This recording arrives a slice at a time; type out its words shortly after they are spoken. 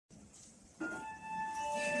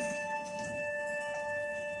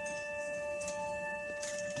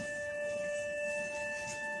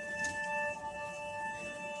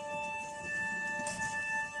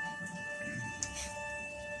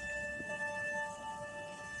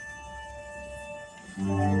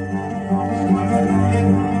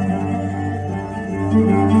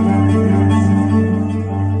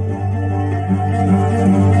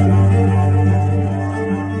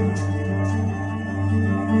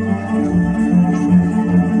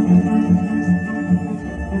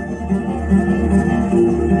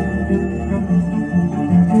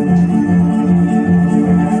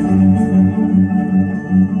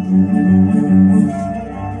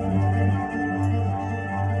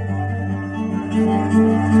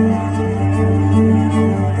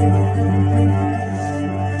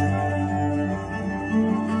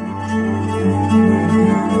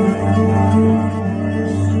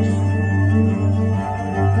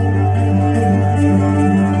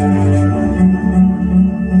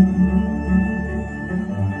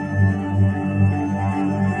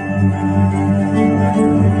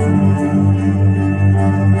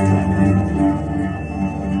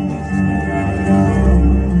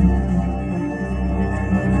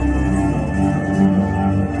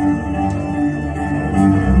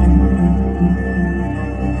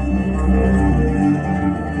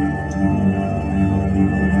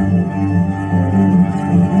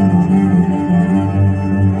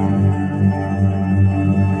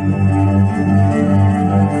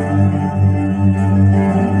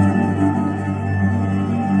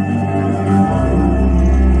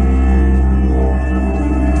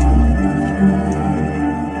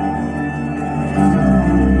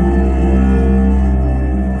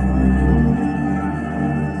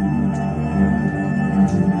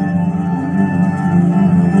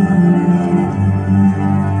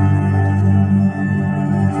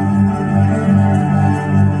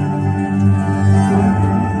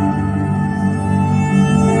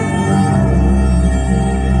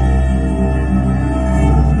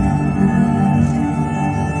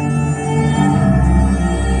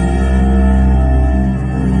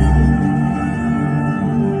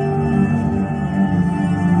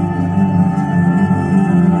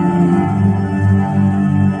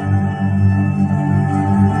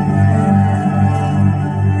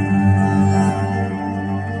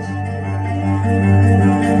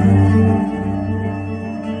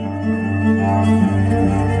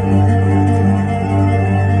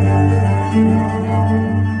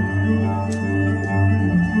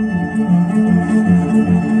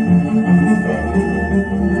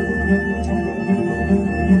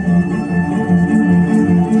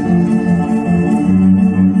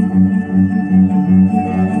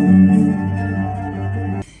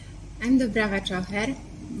Dobrawa Czocher,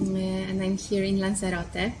 and I'm here in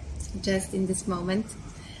Lanzarote just in this moment.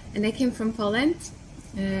 And I came from Poland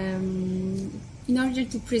in order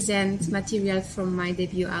to present material from my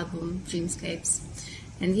debut album, Dreamscapes.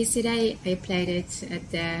 And yesterday I played it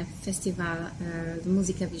at the festival, the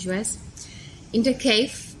Musica in the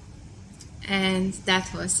cave, and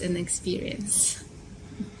that was an experience.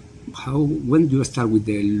 When do you start with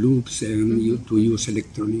the loops and you to use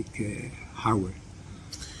electronic hardware?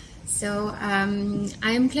 So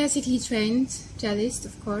I am classically trained cellist,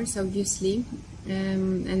 of course, obviously,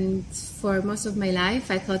 and for most of my life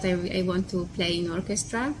I thought I want to play in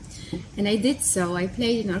orchestra, and I did so. I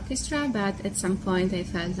played in orchestra, but at some point I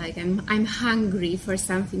felt like I'm hungry for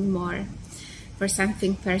something more, for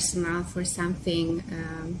something personal, for something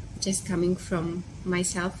just coming from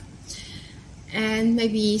myself. And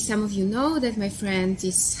maybe some of you know that my friend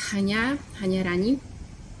is Hania Rani.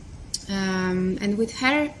 And with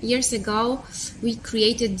her, years ago, we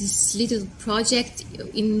created this little project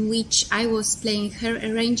in which I was playing her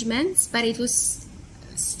arrangements, but it was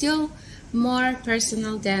still more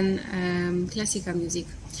personal than classical music.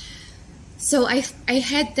 So I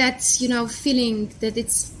had that, feeling that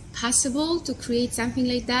it's possible to create something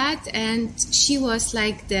like that, and she was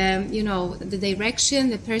like the, the direction,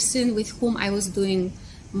 the person with whom I was doing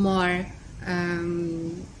more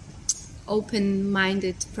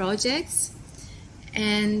open-minded projects.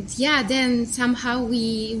 And yeah, then somehow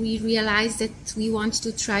we realized that we want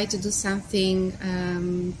to try to do something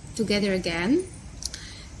together again.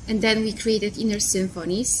 And then we created Inner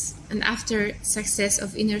Symphonies. And after success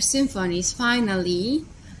of Inner Symphonies, finally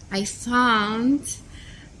I found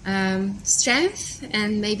strength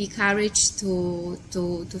and maybe courage to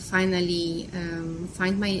finally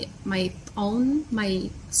find my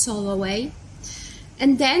solo way.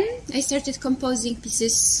 And then I started composing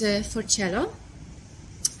pieces for cello.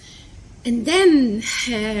 And then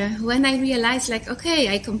when I realized, like, okay,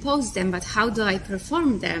 I composed them, but how do I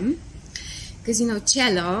perform them? Because,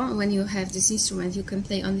 cello, when you have this instrument, you can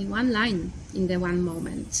play only one line in the one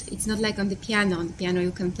moment. It's not like on the piano. On the piano,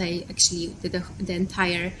 you can play actually the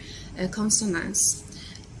entire consonants.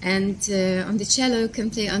 And on the cello, you can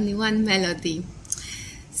play only one melody.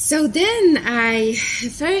 So then I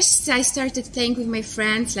started playing with my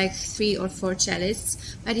friends, like 3 or 4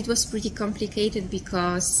 cellists, but it was pretty complicated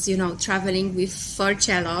because, you know, traveling with 4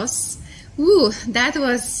 cellos, that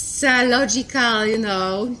was a logical, you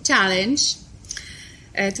know, challenge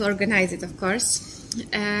to organize it, of course.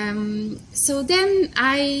 So then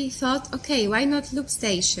I thought, okay, why not loop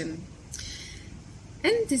station?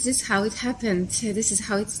 And this is how it happened. This is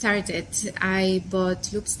how it started. I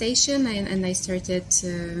bought loop station and I started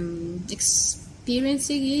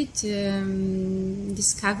experiencing it,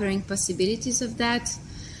 discovering possibilities of that.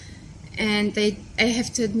 And I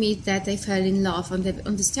have to admit that I fell in love. On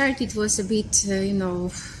the start, it was a bit, you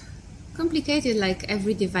know, complicated. Like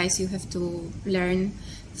every device, you have to learn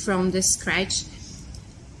from the scratch.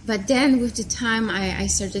 But then with the time, I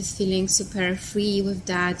started feeling super free with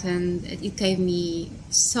that, and it gave me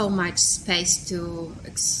so much space to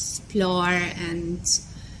explore and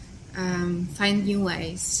find new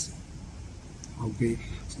ways. Okay.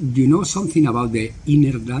 Do you know something about the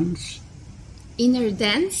inner dance? Inner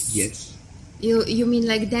dance? Yes. You mean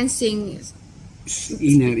like dancing?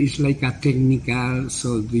 Inner is like a technical,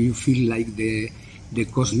 so do you feel like the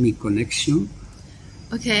cosmic connection?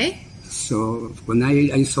 Okay. So when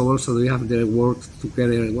I saw also they have the work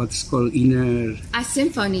together, what's called inner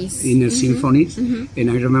symphonies. Inner symphonies,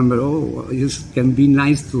 and I remember, it can be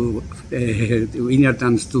nice to inner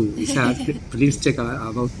dance too. Please check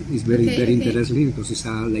about. It's very interesting because it's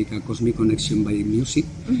like a cosmic connection by music.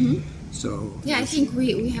 So yeah, I think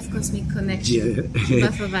we have cosmic connection,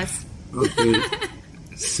 both of us. Okay.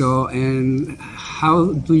 So, and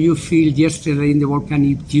how do you feel yesterday in the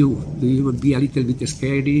volcanic tube? Do you be a little bit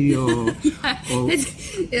scary or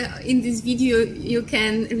in this video you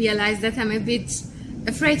can realize that I'm a bit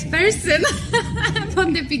afraid person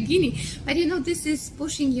from the beginning. But you know, this is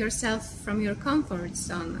pushing yourself from your comfort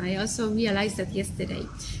zone. I also realized that yesterday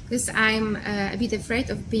because I'm a bit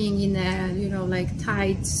afraid of being in a, you know, like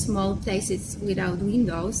tight, small places without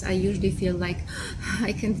windows. I usually feel like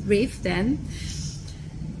I can't breathe then.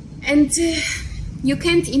 And you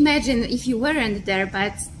can't imagine if you weren't there,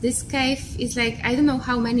 but this cave is like, I don't know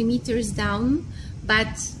how many meters down,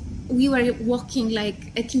 but we were walking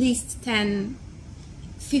like at least 10,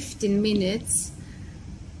 15 minutes,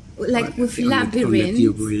 like with labyrinth,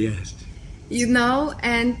 yes. You know,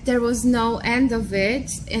 and there was no end of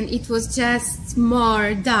it, and it was just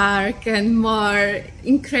more dark and more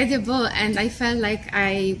incredible, and I felt like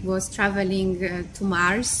I was traveling to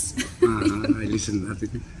Mars. I listened to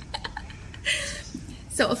that.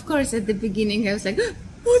 So of course at the beginning I was like,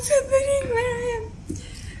 what's happening, where I am?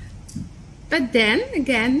 But then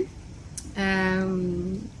again,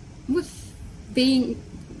 with being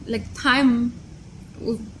like time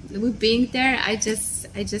with being there, I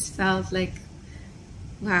just felt like,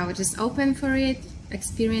 wow, just open for it,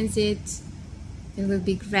 experience it. It will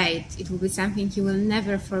be great. It will be something you will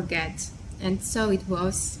never forget. And so it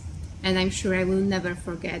was, and I'm sure I will never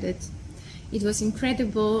forget it. It was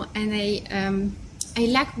incredible, and I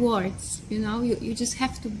lack words, you know. You just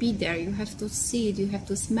have to be there. You have to see it. You have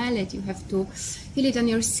to smell it. You have to feel it on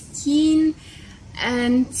your skin,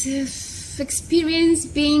 and experience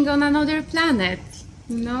being on another planet.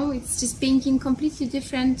 You know, it's just being in completely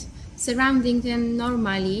different surroundings than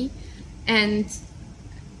normally, and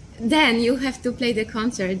then you have to play the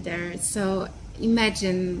concert there. So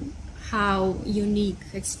imagine how unique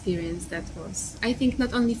experience that was. I think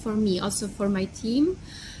not only for me, also for my team,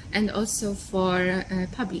 and also for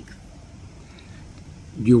public.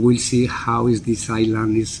 You will see how is this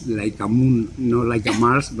island is like a moon, not like a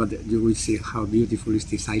Mars, but you will see how beautiful is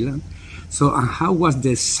this island. So how was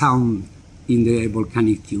the sound in the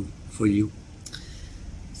volcanic tube for you?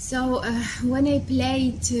 So when I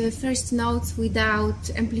played first notes without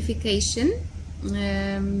amplification,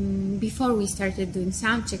 before we started doing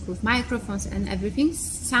sound check with microphones and everything,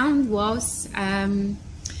 sound was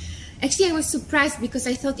actually I was surprised because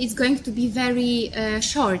I thought it's going to be very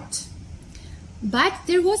short, but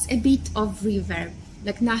there was a bit of reverb,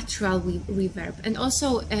 like natural reverb, and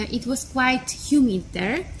also it was quite humid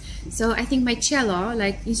there. So I think my cello,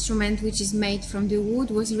 like instrument which is made from the wood,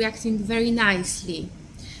 was reacting very nicely.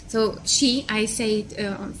 So I say it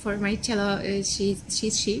for my cello, she's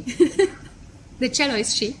she. The cello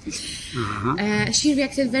is she. She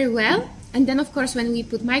reacted very well. And then, of course, when we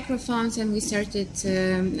put microphones and we started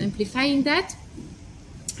amplifying that,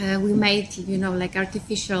 we made, you know, like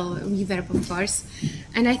artificial reverb, of course.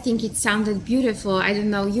 And I think it sounded beautiful. I don't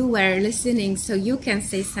know, you were listening, so you can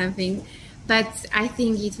say something. But I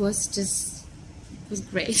think it was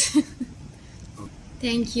great.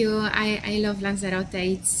 Thank you. I love Lanzarote.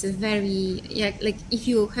 It's very, yeah, like if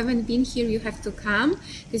you haven't been here, you have to come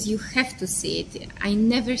because you have to see it. I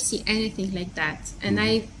never see anything like that. And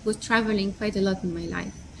I was traveling quite a lot in my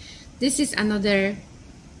life. This is another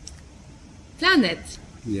planet.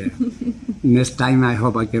 Yeah. Next time I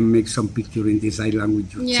hope I can make some picture in this island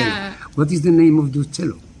with your Yeah. cello. What is the name of your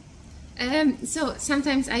cello? So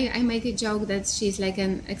sometimes I make a joke that she's like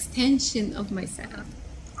an extension of myself.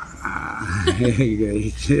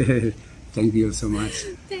 Great. Thank you so much.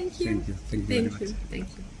 Thank you. Thank you. Thank you very much. Thank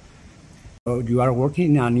you. So you are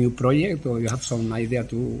working on a new project, or you have some idea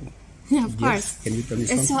to? Yeah, of course. Can you tell me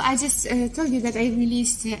something? So I just told you that I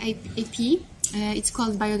released an EP. It's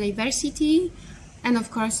called Biodiversity, and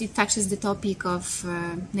of course it touches the topic of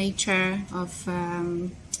nature, of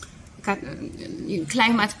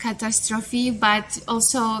climate catastrophe, but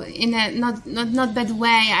also in a not bad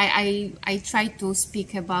way. I try to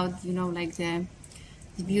speak about, you know, like the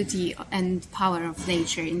beauty and power of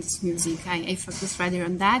nature in this music. I focus rather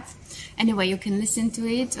on that. Anyway, you can listen to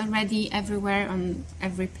it already everywhere on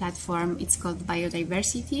every platform. It's called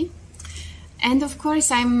Biodiversity. And of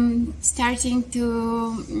course, I'm starting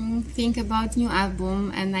to think about new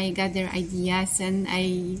album, and I gather ideas, and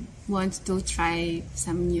I want to try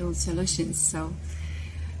some new solutions. So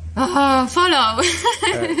follow.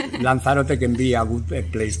 Lanzarote can be a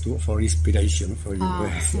good place for inspiration for you.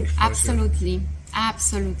 Absolutely, sure.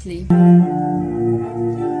 Absolutely.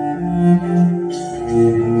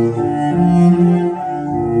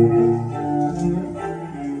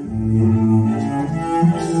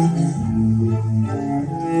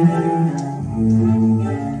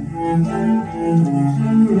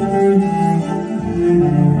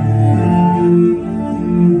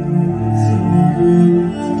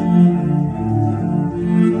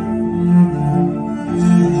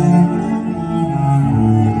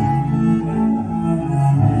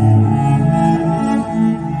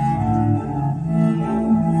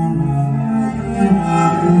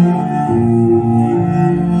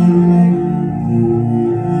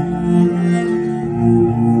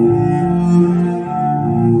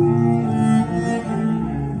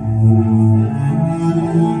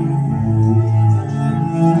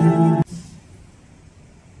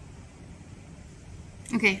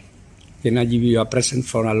 Okay. Can I give you a present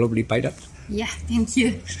for a lovely pirate? Yeah, thank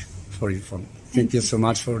you. For your phone. Thank you so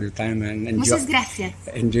much for your time and enjoy. Muchas gracias.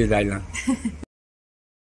 Enjoy the island.